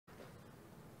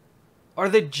Are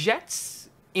the Jets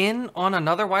in on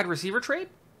another wide receiver trade?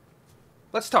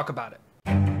 Let's talk about it.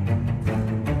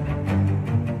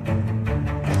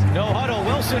 No huddle,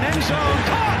 Wilson end zone,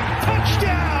 caught,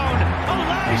 touchdown,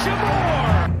 Elijah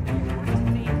Moore.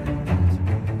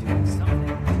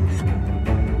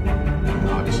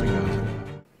 Obviously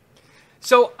not.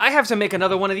 So I have to make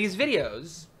another one of these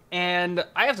videos, and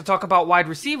I have to talk about wide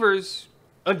receivers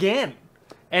again.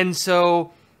 And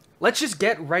so let's just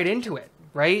get right into it,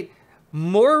 right?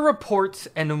 More reports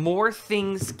and more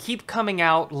things keep coming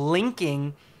out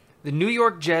linking the New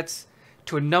York Jets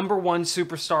to a #1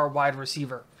 superstar wide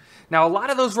receiver. Now, a lot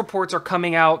of those reports are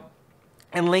coming out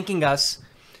and linking us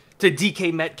to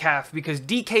DK Metcalf because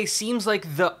DK seems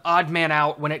like the odd man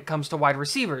out when it comes to wide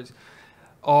receivers.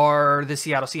 Are the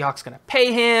Seattle Seahawks going to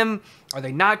pay him? Are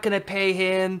they not going to pay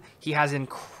him? He has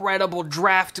incredible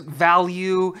draft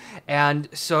value. And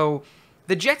so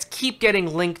the Jets keep getting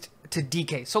linked to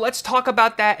DK. So let's talk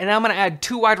about that. And I'm going to add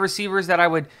 2 wide receivers that I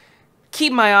would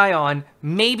keep my eye on.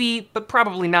 Maybe, but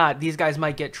probably not. These guys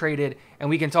might get traded, and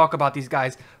we can talk about these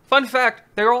guys. Fun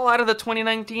fact, they're all out of the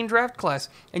 2019 draft class,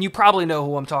 and you probably know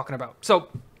who I'm talking about. So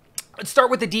let's start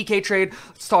with the DK trade.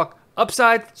 Let's talk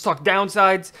upsides, let's talk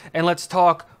downsides, and let's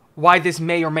talk why this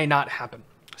may or may not happen.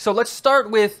 So let's start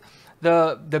with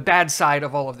the bad side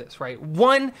of all of this, right?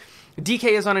 One,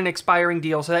 DK is on an expiring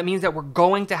deal, so that means that we're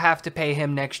going to have to pay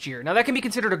him next year. Now, that can be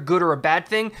considered a good or a bad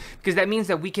thing, because that means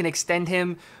that we can extend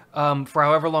him for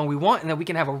however long we want, and that we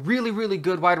can have a really, really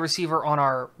good wide receiver on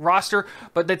our roster.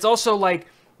 But that's also like,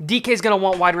 DK's going to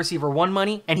want wide receiver 1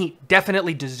 money, and he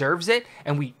definitely deserves it,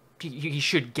 and he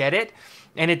should get it.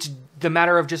 And it's the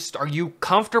matter of just, are you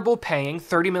comfortable paying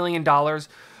 $30 million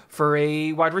for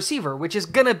a wide receiver, which is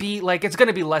going to be like, it's going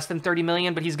to be less than $30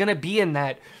 million, but he's going to be in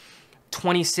that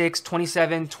 26,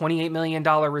 27, $28 million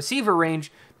receiver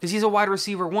range because he's a wide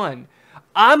receiver 1.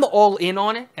 I'm all in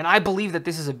on it, and I believe that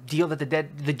this is a deal that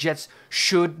the Jets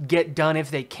should get done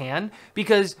if they can,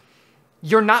 because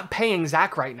you're not paying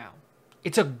Zach right now.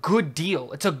 It's a good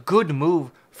deal. It's a good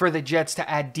move for the Jets to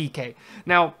add DK.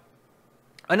 Now,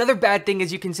 another bad thing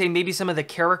is you can say maybe some of the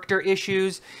character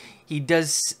issues. He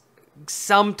does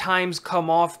sometimes come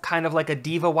off kind of like a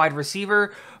diva wide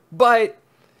receiver, but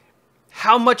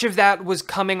how much of that was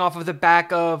coming off of the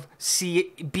back of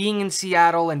being in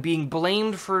Seattle and being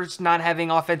blamed for not having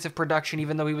offensive production,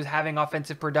 even though he was having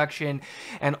offensive production,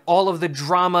 and all of the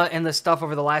drama and the stuff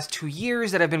over the last 2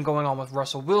 years that have been going on with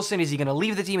Russell Wilson? Is he going to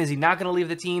leave the team? Is he not going to leave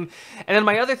the team? And then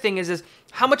my other thing is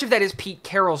how much of that is Pete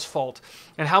Carroll's fault?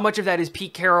 And how much of that is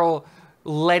Pete Carroll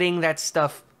letting that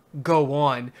stuff go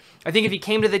on? I think if he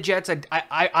came to the Jets,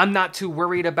 I'm not too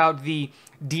worried about the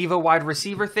diva wide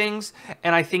receiver things,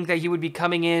 and I think that he would be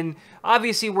coming in.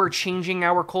 Obviously, we're changing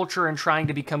our culture and trying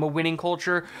to become a winning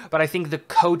culture, but I think the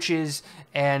coaches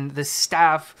and the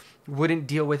staff wouldn't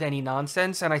deal with any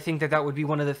nonsense, and I think that that would be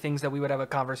one of the things that we would have a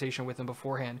conversation with him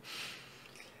beforehand.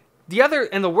 The other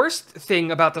and the worst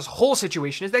thing about this whole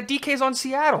situation is that DK's on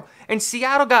Seattle, and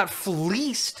Seattle got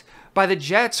fleeced by the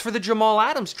Jets for the Jamal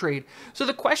Adams trade. So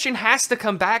the question has to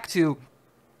come back to,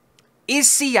 is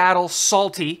Seattle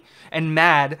salty and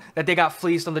mad that they got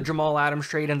fleeced on the Jamal Adams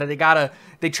trade and that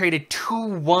they traded 2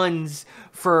 1s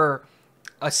for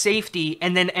a safety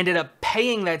and then ended up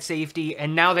paying that safety,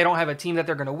 and now they don't have a team that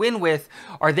they're going to win with?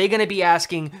 Are they going to be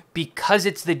asking, because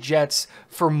it's the Jets,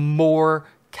 for more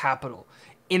capital?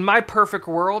 In my perfect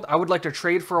world, I would like to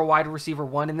trade for a wide receiver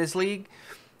 1 in this league,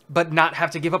 but not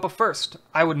have to give up a first.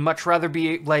 I would much rather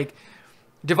be like,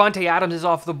 Devontae Adams is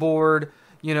off the board,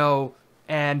 you know,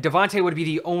 and Devontae would be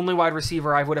the only wide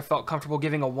receiver I would have felt comfortable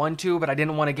giving a 1 to, but I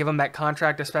didn't want to give him that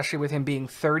contract, especially with him being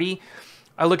 30.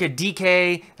 I look at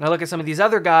DK, and I look at some of these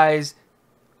other guys.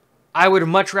 I would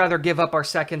much rather give up our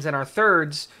seconds and our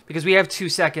thirds, because we have 2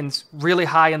 seconds really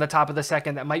high in the top of the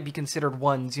second that might be considered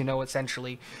 1s, you know,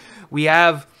 essentially. We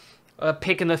have a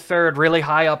pick in the 3rd, really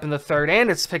high up in the 3rd,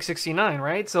 and it's pick 69,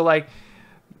 right? So, like,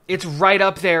 it's right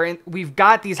up there, and we've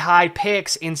got these high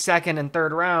picks in 2nd and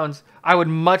 3rd rounds. I would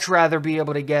much rather be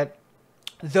able to get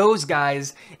those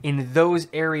guys in those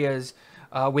areas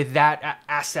with that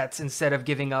assets instead of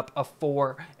giving up a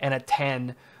 4 and a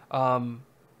 10.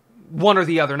 One or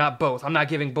the other, not both. I'm not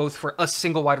giving both for a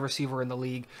single wide receiver in the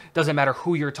league. Doesn't matter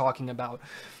who you're talking about.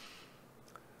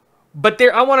 But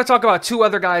I want to talk about 2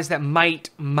 other guys that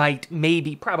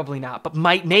maybe, probably not, but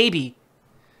maybe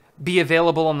be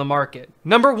available on the market.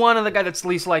 Number 1, and the guy that's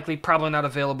least likely, probably not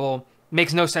available,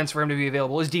 makes no sense for him to be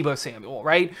available, is Deebo Samuel,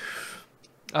 right?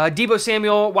 Deebo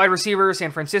Samuel, wide receiver,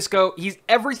 San Francisco. He's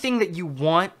everything that you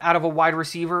want out of a wide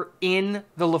receiver in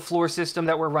the LaFleur system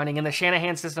that we're running, in the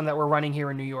Shanahan system that we're running here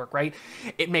in New York, right?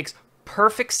 It makes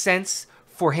perfect sense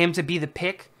for him to be the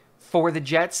pick for the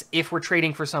Jets if we're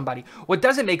trading for somebody. What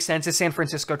doesn't make sense is San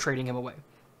Francisco trading him away.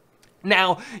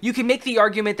 Now, you can make the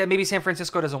argument that maybe San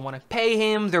Francisco doesn't want to pay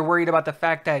him. They're worried about the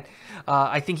fact that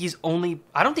I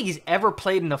don't think he's ever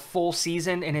played in a full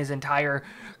season in his entire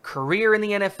career in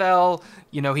the NFL.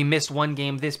 You know, he missed one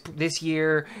game this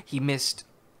year. He missed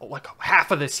like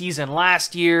half of the season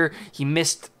last year. He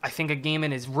missed, I think, a game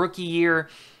in his rookie year.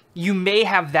 You may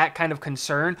have that kind of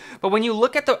concern, but when you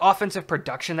look at the offensive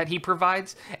production that he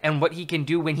provides and what he can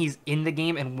do when he's in the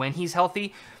game and when he's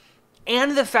healthy,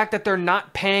 and the fact that they're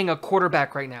not paying a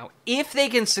quarterback right now, if they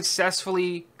can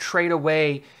successfully trade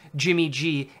away Jimmy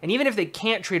G, and even if they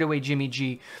can't trade away Jimmy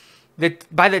G,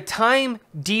 that by the time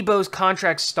Debo's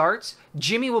contract starts,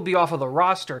 Jimmy will be off of the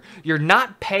roster. You're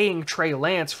not paying Trey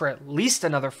Lance for at least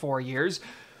another 4 years.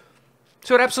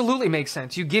 So it absolutely makes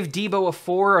sense. You give Debo a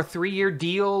 4 or 3 year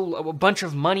deal, a bunch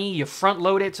of money, you front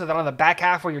load it so that on the back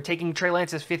half where you're taking Trey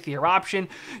Lance's 5th year option,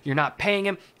 you're not paying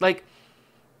him. Like,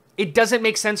 it doesn't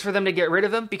make sense for them to get rid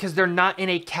of him because they're not in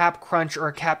a cap crunch or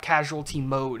a cap casualty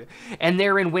mode. And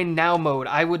they're in win now mode.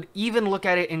 I would even look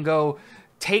at it and go,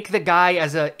 take the guy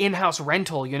as an in-house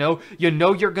rental, you know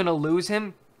you're going to lose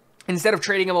him. Instead of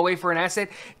trading him away for an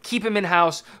asset, keep him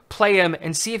in-house, play him,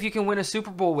 and see if you can win a Super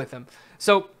Bowl with him.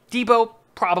 So Debo,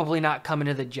 probably not coming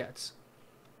to the Jets.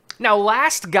 Now,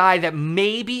 last guy that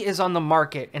maybe is on the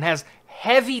market and has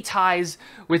heavy ties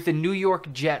with the New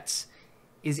York Jets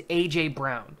is A.J.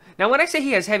 Brown. Now, when I say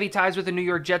he has heavy ties with the New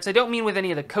York Jets, I don't mean with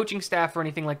any of the coaching staff or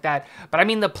anything like that, but I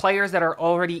mean the players that are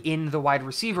already in the wide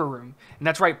receiver room. And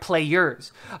that's right,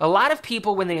 players. A lot of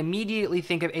people, when they immediately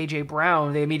think of A.J.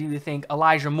 Brown, they immediately think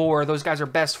Elijah Moore. Those guys are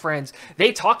best friends.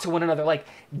 They talk to one another like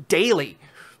daily.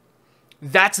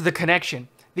 That's the connection.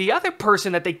 The other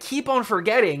person that they keep on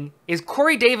forgetting is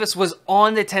Corey Davis was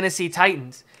on the Tennessee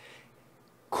Titans.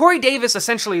 Corey Davis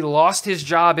essentially lost his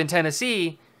job in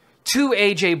Tennessee to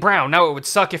A.J. Brown. Now, it would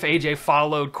suck if A.J.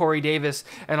 followed Corey Davis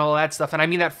and all that stuff. And I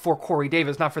mean that for Corey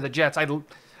Davis, not for the Jets.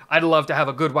 I'd love to have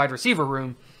a good wide receiver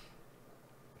room.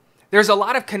 There's a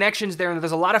lot of connections there, and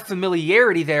there's a lot of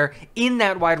familiarity there in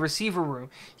that wide receiver room.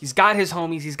 He's got his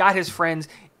homies. He's got his friends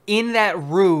in that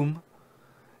room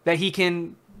that he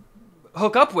can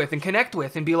hook up with and connect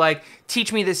with and be like,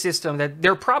 teach me this system that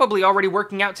they're probably already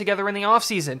working out together in the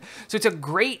offseason. So it's a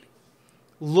great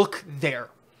look there.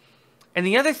 And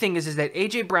the other thing is that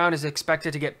A.J. Brown is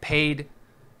expected to get paid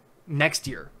next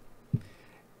year.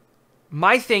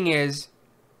 My thing is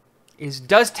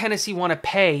does Tennessee want to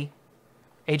pay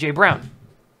A.J. Brown?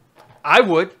 I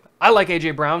would. I like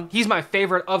A.J. Brown. He's my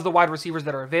favorite of the wide receivers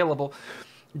that are available.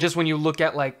 Just when you look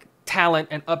at like talent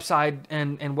and upside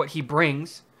and what he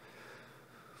brings.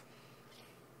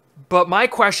 But my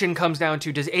question comes down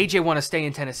to, does A.J. want to stay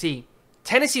in Tennessee?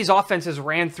 Tennessee's offenses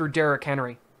ran through Derrick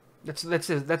Henry.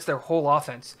 That's their whole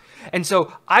offense. And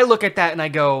so I look at that and I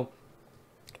go,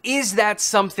 is that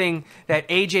something that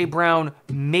A.J. Brown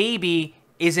maybe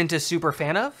isn't a super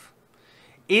fan of?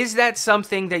 Is that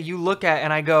something that you look at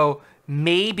and I go,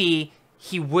 maybe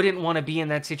he wouldn't want to be in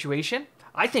that situation?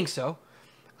 I think so.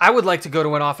 I would like to go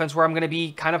to an offense where I'm going to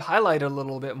be kind of highlighted a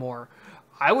little bit more.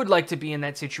 I would like to be in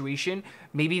that situation.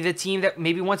 Maybe the team that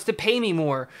maybe wants to pay me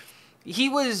more. He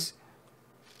was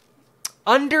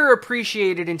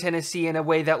underappreciated in Tennessee in a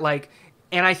way that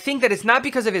and I think that it's not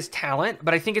because of his talent,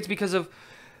 but I think it's because of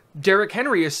Derrick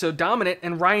Henry is so dominant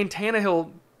and Ryan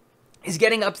Tannehill is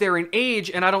getting up there in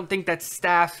age, and I don't think that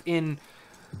staff in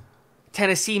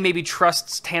Tennessee maybe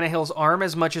trusts Tannehill's arm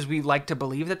as much as we like to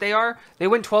believe that they are. They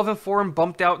went 12-4 and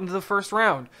bumped out into the first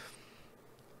round.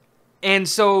 And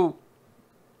so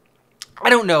I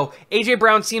don't know. A.J.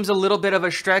 Brown seems a little bit of a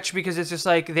stretch because it's just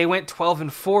like they went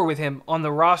 12-4 with him on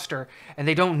the roster and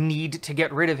they don't need to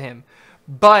get rid of him.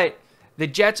 But the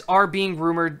Jets are being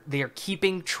rumored. They are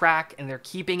keeping track and they're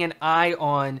keeping an eye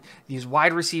on these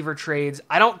wide receiver trades.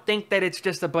 I don't think that it's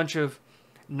just a bunch of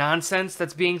nonsense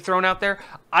that's being thrown out there.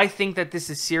 I think that this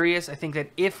is serious. I think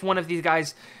that if one of these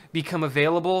guys become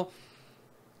available,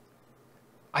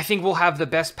 I think we'll have the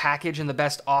best package and the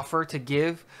best offer to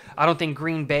give. I don't think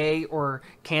Green Bay or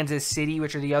Kansas City,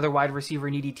 which are the other wide receiver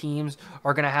needy teams,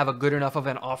 are going to have a good enough of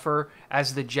an offer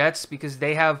as the Jets because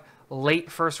they have late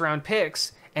first round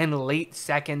picks and late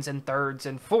seconds and thirds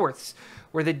and fourths,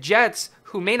 where the Jets,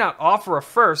 who may not offer a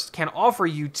first, can offer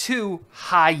you 2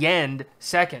 high-end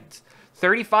seconds.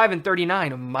 35 and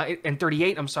 39 and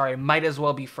 38, might as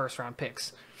well be first round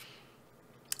picks.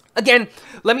 Again,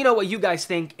 let me know what you guys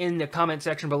think in the comment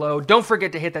section below. Don't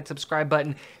forget to hit that subscribe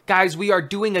button. Guys, we are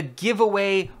doing a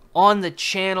giveaway on the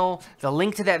channel. The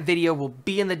link to that video will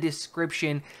be in the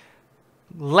description.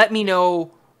 Let me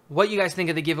know what you guys think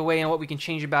of the giveaway and what we can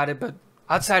change about it, but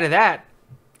Outside of that,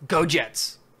 go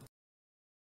Jets.